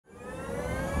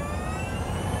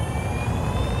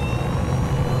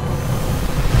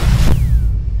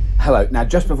Hello. Now,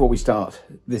 just before we start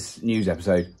this news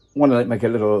episode, I want to make a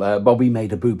little Bobby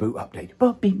made a boo-boo update.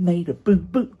 Bobby made a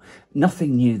boo-boo.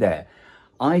 Nothing new there.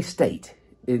 I state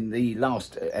in the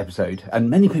last episode, and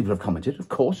many people have commented, of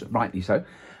course, rightly so,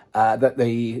 that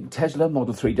the Tesla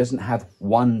Model 3 doesn't have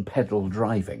one pedal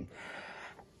driving,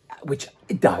 which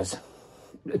it does.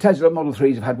 Tesla Model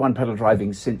 3s have had one pedal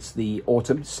driving since the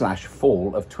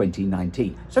autumn/fall of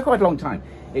 2019. So quite a long time.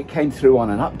 It came through on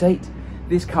an update.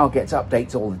 This car gets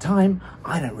updates all the time.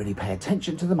 I don't really pay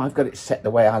attention to them. I've got it set the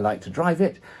way I like to drive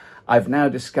it. I've now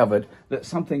discovered that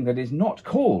something that is not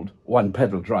called one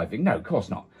pedal driving, no, of course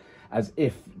not, as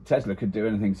if Tesla could do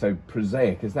anything so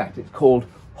prosaic as that, it's called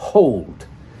hold.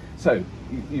 So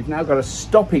you've now got a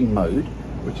stopping mode,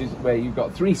 which is where you've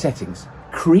got three settings: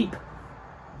 creep,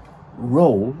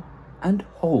 roll, and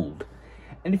hold.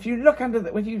 And if you look under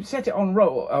when you set it on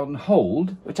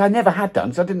hold, which I never had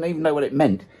done, so I didn't even know what it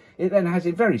meant, it then has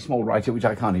a very small writer, which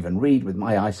I can't even read with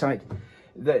my eyesight,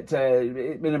 that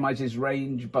it minimises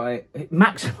range by, it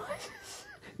maximises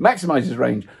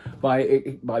range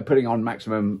by putting on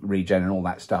maximum regen and all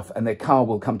that stuff. And the car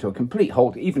will come to a complete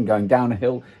halt, even going down a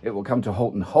hill. It will come to a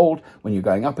halt and hold. When you're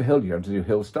going up a hill, you have to do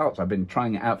hill starts. I've been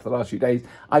trying it out for the last few days.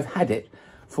 I've had it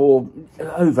for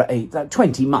over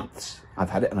 20 months.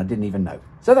 I've had it and I didn't even know.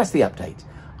 So that's the update.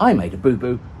 I made a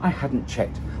boo-boo. I hadn't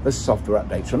checked the software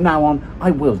updates. From now on, I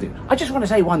will do. I just want to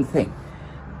say one thing.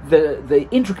 The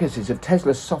intricacies of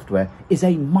Tesla's software is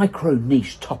a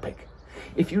micro-niche topic.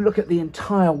 If you look at the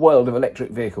entire world of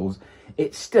electric vehicles,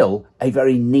 it's still a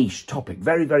very niche topic.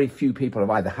 Very, very few people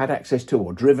have either had access to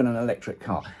or driven an electric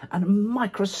car. And a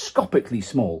microscopically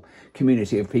small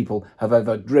community of people have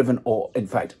ever driven or, in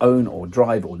fact, own or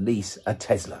drive or lease a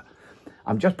Tesla.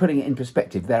 I'm just putting it in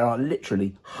perspective. There are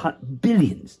literally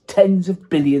billions, tens of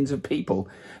billions of people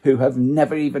who have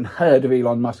never even heard of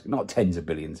Elon Musk. Not tens of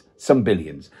billions, some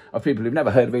billions of people who've never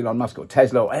heard of Elon Musk or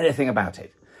Tesla or anything about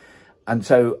it. And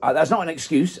so that's not an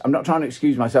excuse. I'm not trying to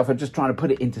excuse myself. I'm just trying to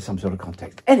put it into some sort of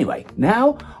context. Anyway,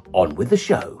 now on with the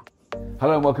show.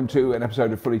 Hello and welcome to an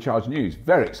episode of Fully Charged News.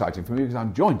 Very exciting for me because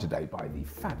I'm joined today by the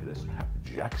fabulous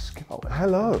Jack Scull.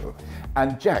 Hello.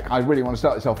 And Jack, I really want to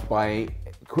start this off by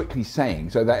quickly saying,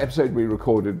 so that episode we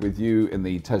recorded with you in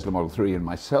the Tesla Model 3 and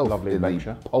myself Lovely in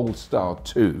adventure. The Polestar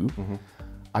 2,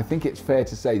 I think it's fair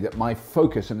to say that my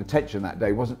focus and attention that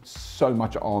day wasn't so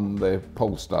much on the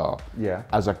Polestar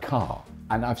as a car.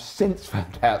 And I've since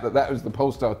found out that that was the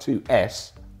Polestar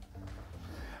 2S,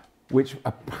 which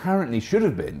apparently should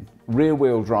have been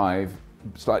rear-wheel drive,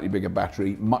 slightly bigger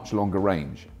battery, much longer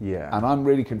range. Yeah. And I'm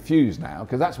really confused now,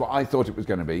 because that's what I thought it was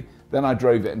going to be. Then I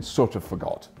drove it and sort of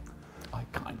forgot. I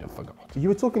kind of forgot. You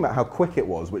were talking about how quick it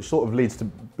was, which sort of leads to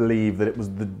believe that it was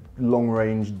the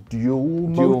long-range dual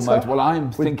motor. Well,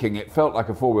 I'm thinking it felt like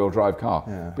a four-wheel drive car.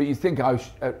 Yeah. But you think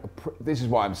this is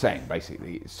what I'm saying,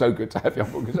 basically. It's so good to have you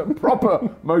on board, because a proper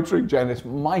motoring journalist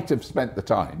might have spent the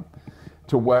time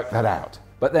to work that out.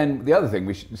 But then the other thing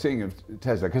we're seeing of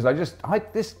Tesla, because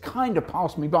this kind of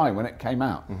passed me by when it came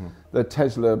out. The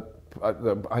Tesla,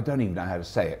 I don't even know how to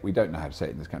say it. We don't know how to say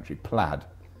it in this country. Plaid.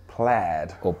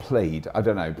 Or Plaid, I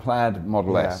don't know, Plaid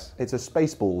Model S. It's a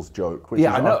Spaceballs joke.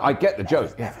 I know, I get the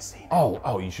joke. Never seen it.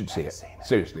 Oh, you should see it.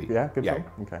 Seriously. Yeah, good film?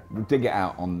 Okay. Dig it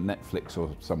out on Netflix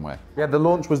or somewhere. Yeah, the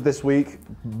launch was this week.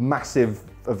 Massive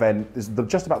event. It's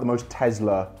just about the most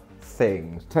Tesla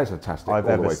thing Tesla-tastic I've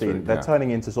ever seen. Through, They're turning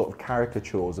into sort of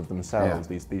caricatures of themselves,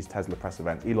 these Tesla press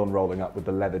events. Elon rolling up with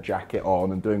the leather jacket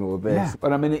on and doing all of this. Yeah.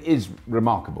 But I mean, it is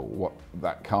remarkable what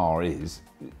that car is.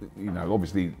 You know,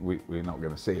 obviously we're not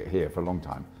going to see it here for a long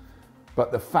time.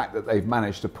 But the fact that they've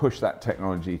managed to push that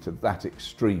technology to that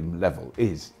extreme level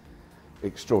is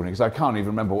extraordinary. Because I can't even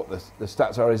remember what the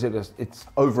stats are. Is it? It's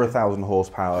over 1,000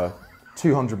 horsepower.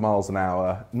 200 miles an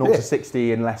hour, 0 to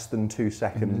 60 in less than 2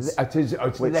 seconds.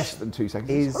 It's less than 2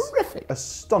 seconds. It's horrific.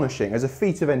 Astonishing. As a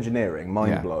feat of engineering,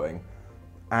 mind-blowing.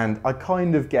 And I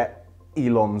kind of get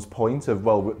Elon's point of,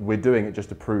 well, we're doing it just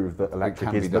to prove that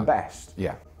electric is the best.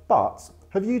 Yeah. But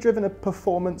have you driven a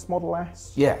performance Model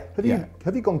S? Yeah.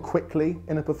 Have you gone quickly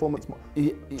in a performance Model S?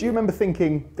 Do you remember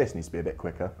thinking, this needs to be a bit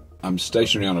quicker? I'm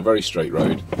stationary on a very straight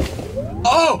road.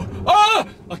 Oh! Ah!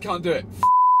 I can't do it.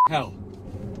 Hell.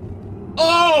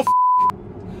 Oh!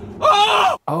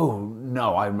 Oh! Oh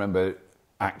no! I remember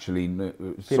actually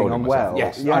feeling unwell.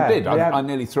 Yes, I did. I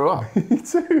nearly threw up. Me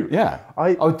too. Yeah.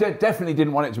 I definitely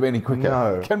didn't want it to be any quicker.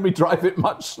 No. Can we drive it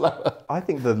much slower? I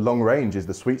think the long range is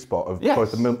the sweet spot of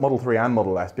both the Model 3 and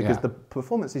Model S, because the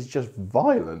performance is just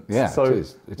violent. Yeah, so it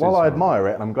is. While I admire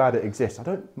it and I'm glad it exists, I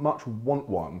don't much want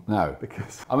one. No.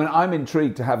 Because I mean, I'm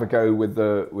intrigued to have a go with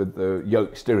the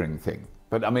yoke steering thing.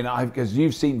 But I mean, because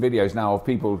you've seen videos now of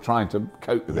people trying to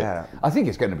cope with it. I think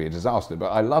it's going to be a disaster, but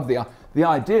I love the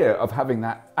idea of having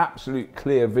that absolute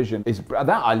clear vision. That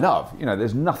I love. You know,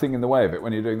 there's nothing in the way of it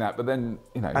when you're doing that, but then,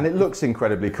 you know. And it looks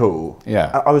incredibly cool.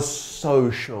 Yeah. I was so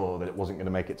sure that it wasn't going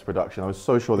to make it to production. I was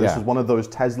so sure this was one of those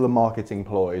Tesla marketing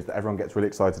ploys that everyone gets really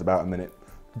excited about and then it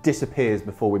disappears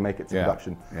before we make it to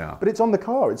production. But it's on the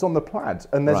car, it's on the Plaid.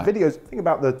 And there's videos, think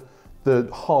about the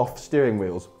half steering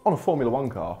wheels on a Formula One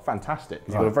car, fantastic.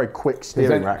 Because you've got a very quick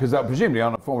steering rack. Because presumably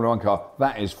on a Formula One car,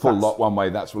 that is full lock one way,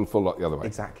 that's full lock the other way.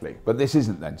 Exactly. But this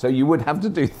isn't then. So you would have to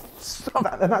do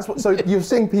and that's what, so you're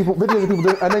seeing videos of people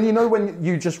doing, and then you know when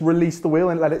you just release the wheel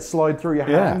and let it slide through your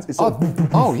hands? It's sort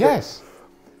of, yes.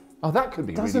 Oh, that could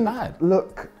be really bad. Doesn't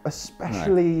look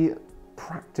especially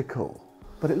practical,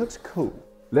 but it looks cool.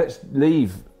 Let's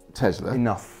leave Tesla.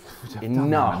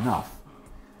 Enough.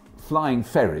 Flying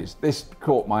ferries. This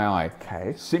caught my eye.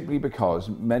 Okay. Simply because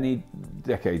many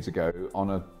decades ago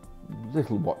on a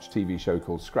little watch TV show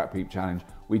called Scrap Heap Challenge,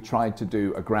 we tried to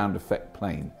do a ground effect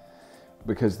plane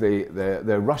because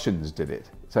the Russians did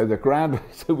it. So I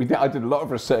did a lot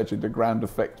of research into ground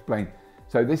effect plane.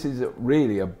 So this is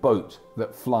really a boat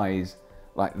that flies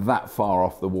like that far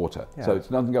off the water. So it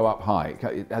doesn't go up high.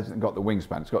 It hasn't got the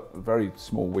wingspan. It's got a very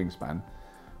small wingspan.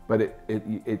 But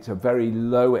it's a very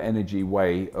low energy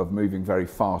way of moving very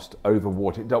fast over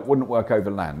water. It wouldn't work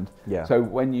over land. So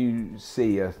when you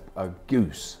see a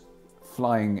goose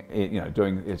flying,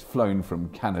 it's flown from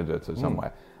Canada to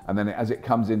somewhere, and then as it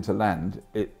comes into land,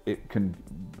 it can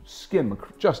skim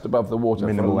just above the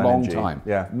water for a long time.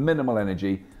 Minimal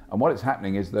energy. And what is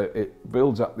happening is that it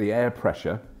builds up the air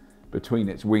pressure between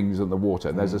its wings and the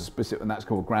water. There's a specific, and that's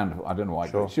called I don't know why,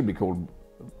 it should be called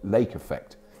lake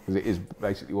effect. Because it is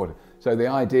basically water. So the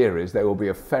idea is there will be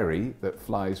a ferry that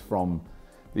flies from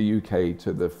the UK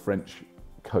to the French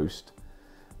coast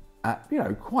at,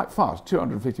 quite fast,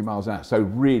 250 miles an hour. So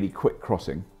really quick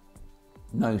crossing.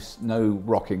 No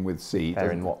rocking with sea.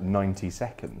 They're in what, 90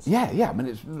 seconds? Yeah. I mean,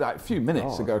 it's like a few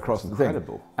minutes to go across the thing.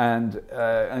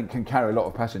 And can carry a lot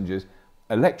of passengers.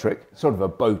 Electric, sort of a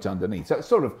boat underneath. So it's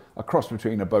sort of a cross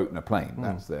between a boat and a plane.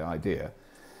 That's the idea.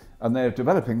 And they're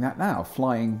developing that now,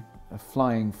 a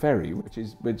flying ferry, which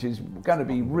is going to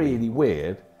be really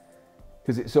weird,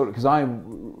 because I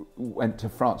went to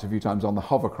France a few times on the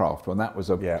hovercraft when that was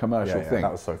a commercial thing.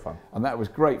 That was so fun, and that was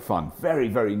great fun. Very,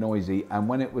 very noisy, and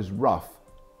when it was rough,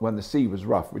 when the sea was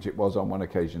rough, which it was on one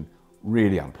occasion,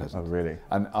 really unpleasant. Oh, really?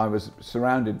 And I was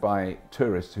surrounded by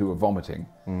tourists who were vomiting,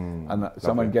 and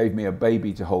someone gave me a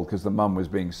baby to hold because the mum was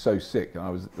being so sick, and I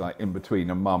was like in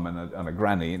between a mum and a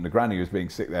granny, and the granny was being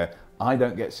sick there. I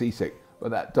don't get seasick. But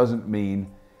that doesn't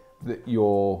mean that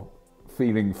you're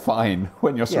feeling fine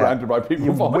when you're surrounded by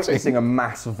people vomiting. Witnessing a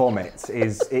mass vomit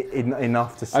is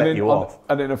enough to set you off.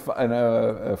 And in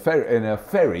a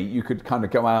ferry, you could kind of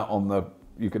go out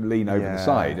you could lean over the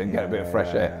side and get a bit of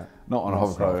fresh air. Not on a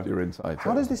hovercraft, you're inside.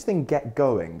 How does this thing get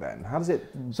going then? How does it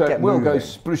So get it will moving? go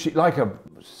splooshy, like a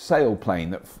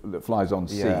sailplane that flies on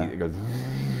sea. It goes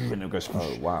and it'll go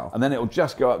sploosh. Oh, wow. And then it'll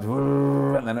just go up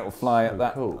and then it'll fly at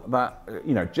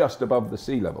that just above the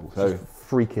sea level. So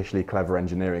freakishly clever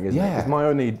engineering, isn't it? Because my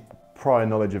only prior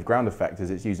knowledge of ground effect is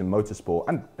it's used in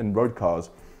motorsport and road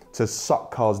cars to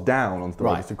suck cars down onto the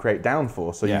roads to create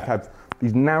downforce. So you have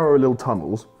these narrow little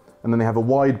tunnels, and then they have a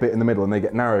wide bit in the middle and they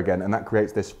get narrow again, and that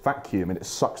creates this vacuum and it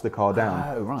sucks the car down.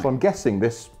 Oh, right. So I'm guessing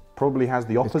this probably has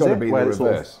the opposite, where it's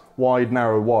sort of wide,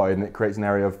 narrow, wide, and it creates an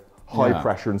area of high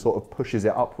pressure and sort of pushes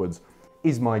it upwards,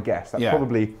 is my guess. That's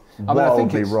probably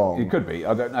wildly wrong. It could be,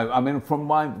 I don't know. I mean, from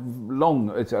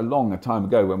it's a long time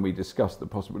ago when we discussed the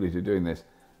possibility of doing this,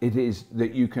 it is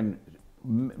that you can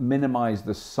minimize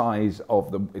the size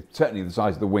of certainly the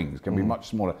size of the wings can be much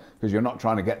smaller because you're not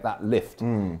trying to get that lift.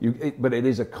 But it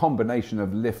is a combination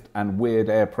of lift and weird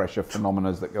air pressure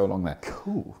phenomena that go along there.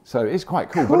 Cool. So it's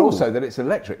quite cool, but also that it's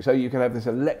electric. So you can have this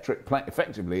electric plane.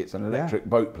 Effectively, it's an electric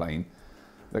boat plane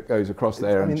that goes across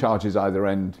there and charges either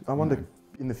end. I wonder,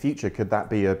 in the future, could that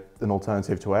be an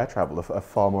alternative to air travel, a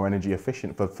far more energy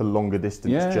efficient for longer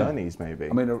distance journeys, maybe?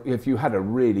 I mean, if you had a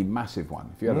really massive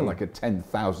one, if you had like a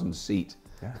 10,000 seat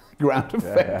ground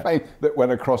effect plane that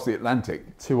went across the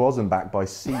Atlantic. To Oz and back by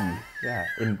sea,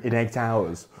 in 8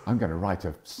 hours. I'm going to write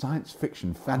a science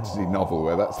fiction fantasy novel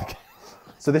where that's the case.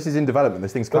 So this is in development,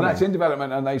 this thing's coming? But that's in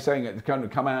development, and they're saying it's going to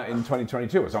come out in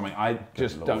 2022 or something. I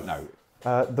just don't know.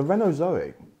 The Renault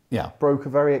Zoe broke a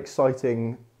very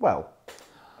exciting,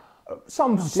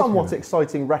 somewhat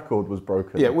exciting record was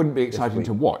broken. Yeah, it wouldn't be exciting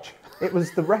to watch. It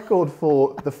was the record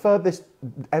for the furthest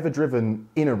ever driven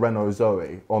in a Renault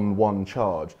Zoe on one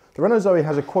charge. The Renault Zoe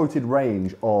has a quoted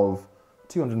range of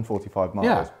 245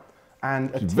 miles. And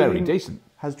a team very decent.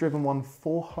 has driven one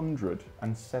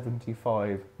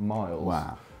 475 miles.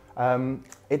 Wow.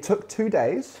 It took 2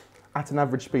 days at an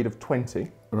average speed of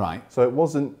 20. Right. So it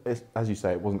wasn't, as you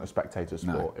say, it wasn't a spectator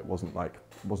sport. No. It wasn't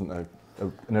an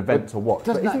event to watch.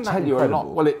 Doesn't that tell you a lot?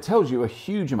 Well, it tells you a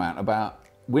huge amount about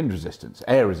wind resistance,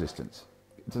 air resistance,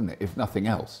 doesn't it? If nothing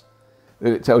else,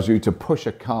 it tells you to push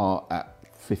a car at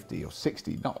 50 or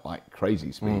 60, not like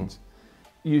crazy speeds,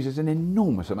 uses an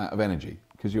enormous amount of energy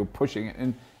because you're pushing it.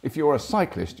 And if you're a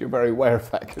cyclist, you're very aware of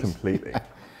that. Completely.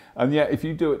 And yet, if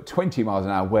you do it 20 miles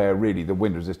an hour, where really the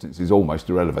wind resistance is almost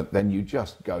irrelevant, then you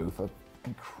just go for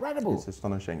incredible. It's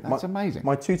astonishing. That's amazing.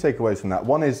 My 2 takeaways from that.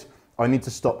 One is I need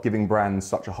to stop giving brands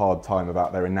such a hard time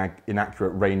about their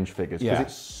inaccurate range figures because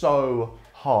it's so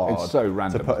hard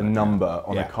random, to put a number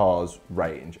on a car's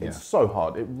range. It's so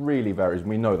hard. It really varies.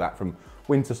 We know that from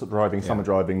winter driving, summer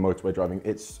driving, motorway driving.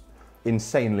 It's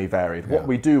insanely varied. What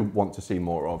we do want to see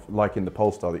more of, like in the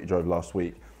Polestar that you drove last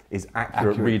week, is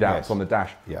accurate readouts on the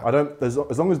dash. I don't. As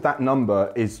long as that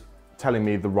number is telling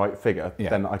me the right figure,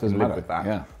 then I can live with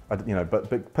that.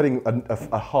 But putting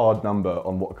a hard number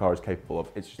on what a car is capable of,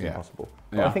 it's just impossible.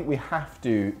 But I think we have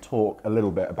to talk a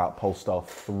little bit about Polestar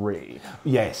 3.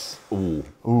 Yes. Ooh.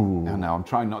 Now I'm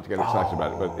trying not to get excited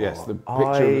about it, but yes, the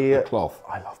picture of the cloth.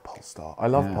 I love Polestar. I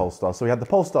love Polestar. So we had the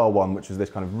Polestar 1, which is this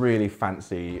kind of really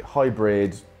fancy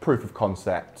hybrid, proof of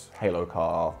concept, halo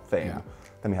car thing.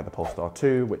 Then we had the Polestar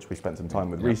 2, which we spent some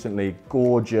time with recently.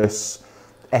 Gorgeous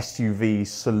SUV,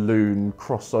 saloon,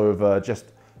 crossover, just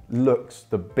looks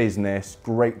the business,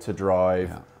 great to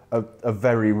drive, a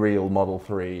very real Model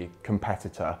 3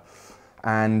 competitor.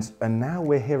 And now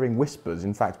we're hearing whispers,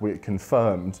 in fact we're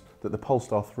confirmed that the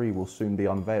Polestar 3 will soon be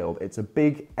unveiled. It's a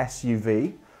big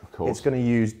SUV. Of course. It's going to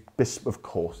use, of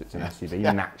course it's an SUV,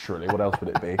 naturally, what else would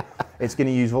it be? It's going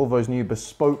to use Volvo's new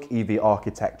bespoke EV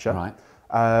architecture. Right.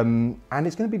 And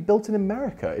it's going to be built in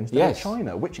America instead of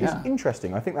China, which is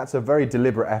interesting. I think that's a very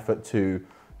deliberate effort to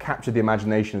capture the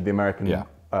imagination of the American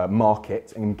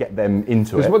market and get them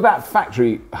into it. Would that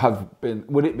factory have been,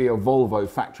 would it be a Volvo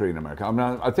factory in America? I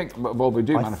mean, I think Volvo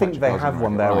do manufacture cars. I think they have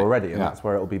one there already, and that's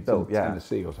where it'll be built, in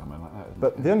Tennessee or something like that.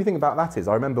 But the only thing about that is,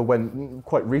 I remember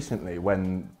quite recently,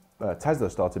 when Tesla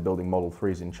started building Model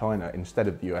 3s in China instead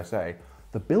of the USA,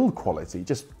 the build quality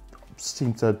just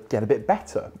seemed to get a bit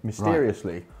better,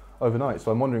 mysteriously, overnight. So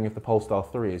I'm wondering if the Polestar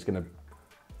 3 is going to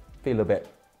feel a bit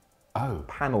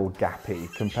panel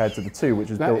gappy compared to the 2, which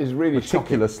was built really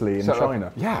meticulously in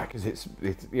China. Because it's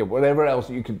whatever else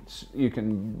you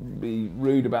can be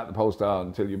rude about the Polestar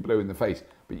until you're blue in the face,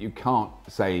 but you can't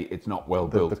say it's not well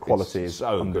built. The quality is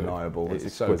so undeniable. Good.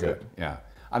 It's so good. Yeah,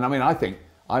 and I mean,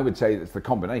 I would say it's the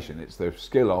combination. It's the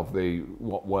skill of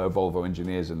what were Volvo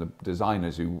engineers and the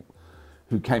designers who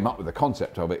came up with the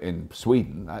concept of it in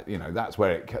Sweden. That's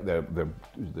where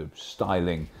the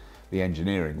styling, the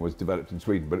engineering was developed in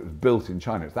Sweden, but it was built in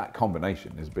China. It's that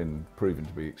combination has been proven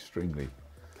to be extremely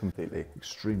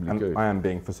good. I am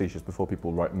being facetious before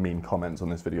people write mean comments on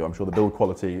this video. I'm sure the build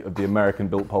quality of the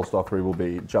American-built Polestar 3 will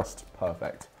be just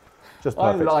perfect.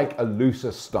 I like a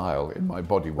looser style in my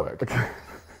bodywork.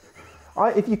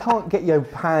 If you can't get your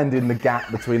hand in the gap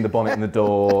between the bonnet and the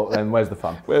door, then where's the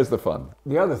fun? Where's the fun?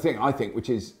 The other thing I think, which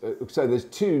is, so there's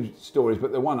 2 stories,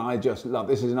 but the one I just love,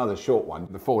 this is another short one,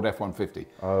 the Ford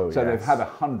F-150. They've had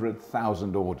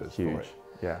 100,000 orders for it.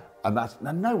 Yeah. And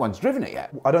no one's driven it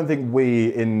yet. I don't think we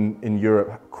in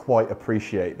Europe quite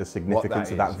appreciate the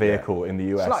significance of that vehicle in the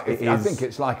US. I think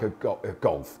it's like a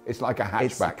Golf. It's like a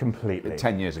hatchback. It's completely.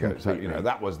 10 years ago. Completely. So,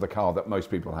 that was the car that most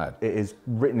people had. It is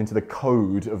written into the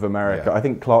code of America. Yeah. I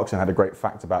think Clarkson had a great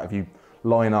fact about if you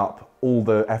line up all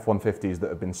the F-150s that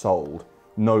have been sold,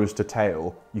 nose to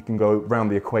tail, you can go round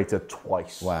the equator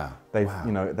twice. Wow. They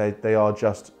are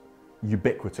just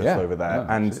ubiquitous over there,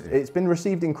 and it's been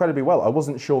received incredibly well. I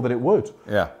wasn't sure that it would,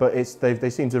 but they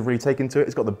seem to have really taken to it.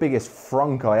 It's got the biggest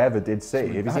frunk I ever did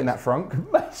see. Have you seen that frunk?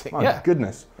 Amazing. My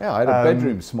goodness. Yeah, I had a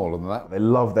bedroom smaller than that. They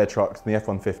love their trucks. The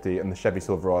F-150 and the Chevy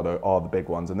Silverado are the big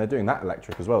ones, and they're doing that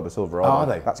electric as well, the Silverado. Are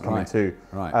they? That's coming too.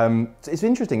 Right. It's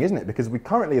interesting, isn't it? Because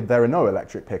there are no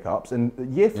electric pickups, and a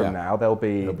year from now there'll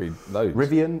be loads.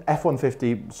 Rivian,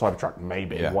 F-150, Cybertruck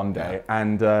maybe one day,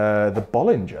 and the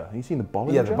Bollinger. Have you seen the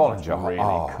Bollinger? Yeah, the Bollinger. That's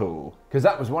really cool. Because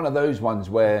that was one of those ones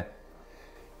where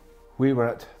we were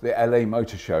at the LA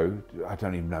Motor Show. I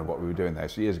don't even know what we were doing there,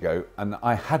 so years ago, and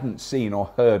I hadn't seen or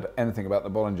heard anything about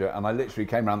the Bollinger, and I literally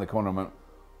came around the corner and went,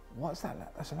 what's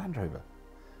that? That's a Land Rover.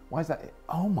 Why is that?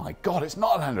 Oh my God, it's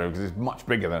not a Land Rover because it's much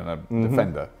bigger than a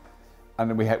Defender. And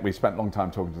then we spent a long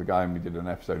time talking to the guy and we did an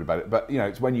episode about it. But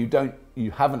it's when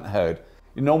you haven't heard,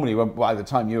 Normally, by the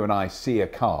time you and I see a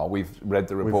car, we've read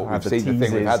the report, we've seen the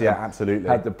thing, we've had absolutely.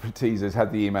 Had the teasers,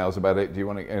 had the emails about it. Do you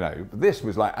want to, you know? This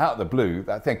was like out of the blue,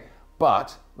 that thing.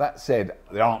 But that said,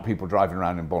 there aren't people driving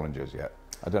around in Bollingers yet.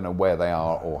 I don't know where they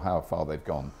are or how far they've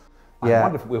gone. I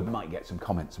wonder if we might get some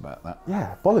comments about that.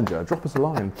 Yeah, Bollinger, drop us a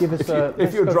line. Give us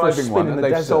if you're driving one and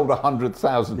they've sold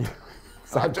 100,000.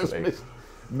 Exactly. I just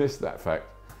missed that fact.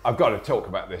 I've got to talk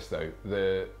about this though.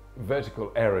 The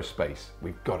vertical aerospace.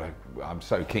 We've got to. I'm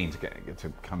so keen to get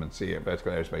to come and see a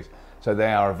vertical aerospace. So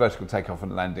they are a vertical takeoff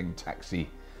and landing taxi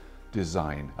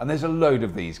design, and there's a load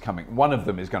of these coming. One of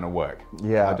them is going to work.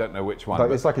 Yeah, I don't know which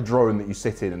one. It's like a drone that you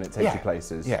sit in and it takes you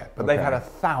places. Yeah, but they've had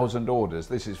 1,000 orders.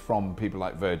 This is from people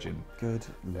like Virgin. Good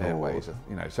Airways.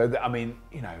 You know, so I mean,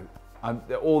 you know,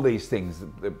 all these things.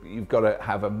 You've got to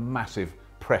have a massive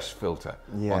press filter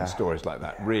on stories like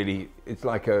that. Really, it's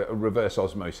like a reverse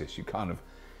osmosis. You've got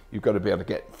to be able to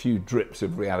get a few drips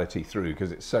of reality through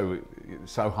because it's so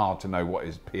hard to know what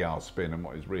is PR spin and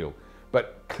what is real.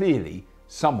 But clearly,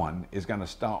 someone is going to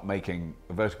start making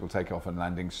a vertical takeoff and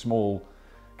landing small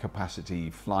capacity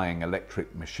flying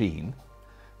electric machine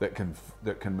that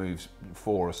can move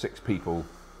 4 or 6 people.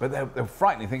 But the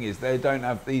frightening thing is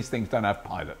these things don't have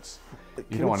pilots.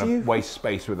 You don't want to waste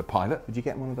space with a pilot. Would you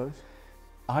get one of those?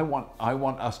 I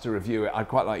want us to review it. I'd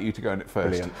quite like you to go in it first.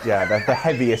 Brilliant. Yeah, the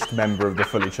heaviest member of the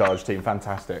fully charged team.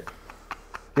 Fantastic.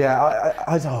 Yeah,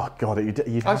 oh god,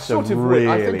 you'd have to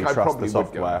really trust the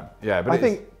software. Yeah, but I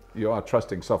think you are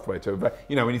trusting software to,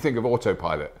 you know, when you think of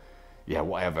autopilot, yeah,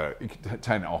 whatever, you can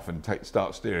turn it off and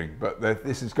start steering, but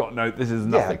this has got this is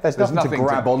nothing. Yeah, there's nothing to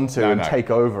grab onto and take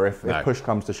over if push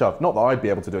comes to shove. Not that I'd be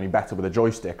able to do any better with a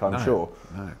joystick, I'm sure.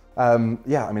 No.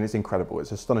 Yeah, I mean, it's incredible.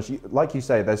 It's astonishing. Like you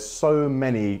say, there's so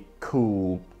many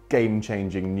cool,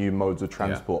 game-changing new modes of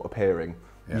transport appearing.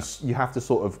 Yeah. You have to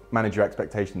sort of manage your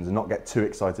expectations and not get too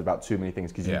excited about too many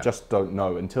things because you just don't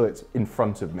know until it's in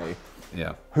front of me.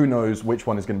 Yeah. Who knows which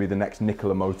one is going to be the next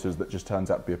Nikola Motors that just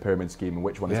turns out to be a pyramid scheme and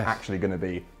which one is actually going to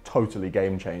be totally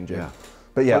game-changing. Yeah.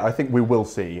 But yeah, I think we will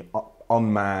see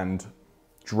unmanned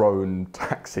drone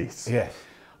taxis. Yes.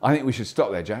 I think we should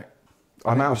stop there, Jack.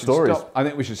 I'm out of stories. I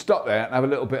think we should stop there and have a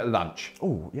little bit of lunch.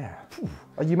 Oh, yeah.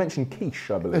 You mentioned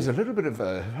quiche, I believe. There's a little bit of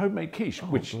homemade quiche,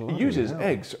 which uses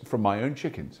eggs from my own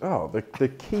chickens. Oh, the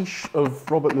quiche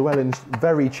of Robert Llewellyn's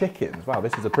very chickens. Wow,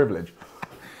 this is a privilege.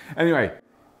 Anyway,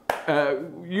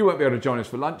 you won't be able to join us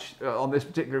for lunch on this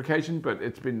particular occasion, but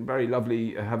it's been very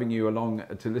lovely having you along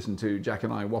to listen to Jack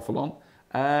and I waffle on.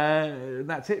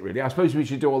 That's it really. I suppose we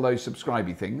should do all those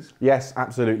subscribey things. Yes,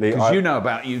 absolutely. Because you know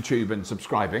about YouTube and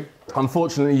subscribing.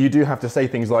 Unfortunately, you do have to say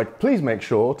things like, please make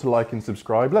sure to like and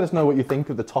subscribe. Let us know what you think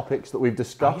of the topics that we've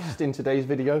discussed in today's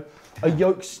video. A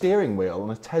yoke steering wheel on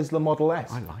a Tesla Model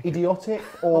S. I like idiotic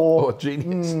or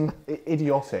genius?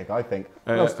 Idiotic, I think.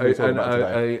 And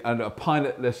a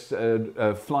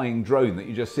pilotless flying drone that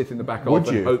you just sit in the back of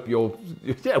and hope you're...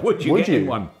 Yeah, would you get in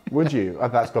one? Would you?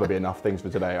 That's got to be enough things for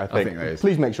today, I think. That is.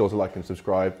 Please make sure to like and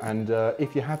subscribe. And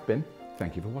if you have been,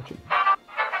 thank you for watching.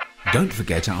 Don't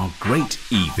forget our great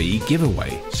EV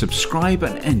giveaway. Subscribe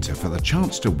and enter for the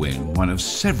chance to win one of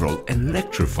several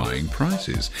electrifying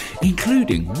prizes,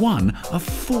 including one of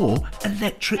 4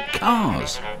 electric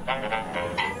cars.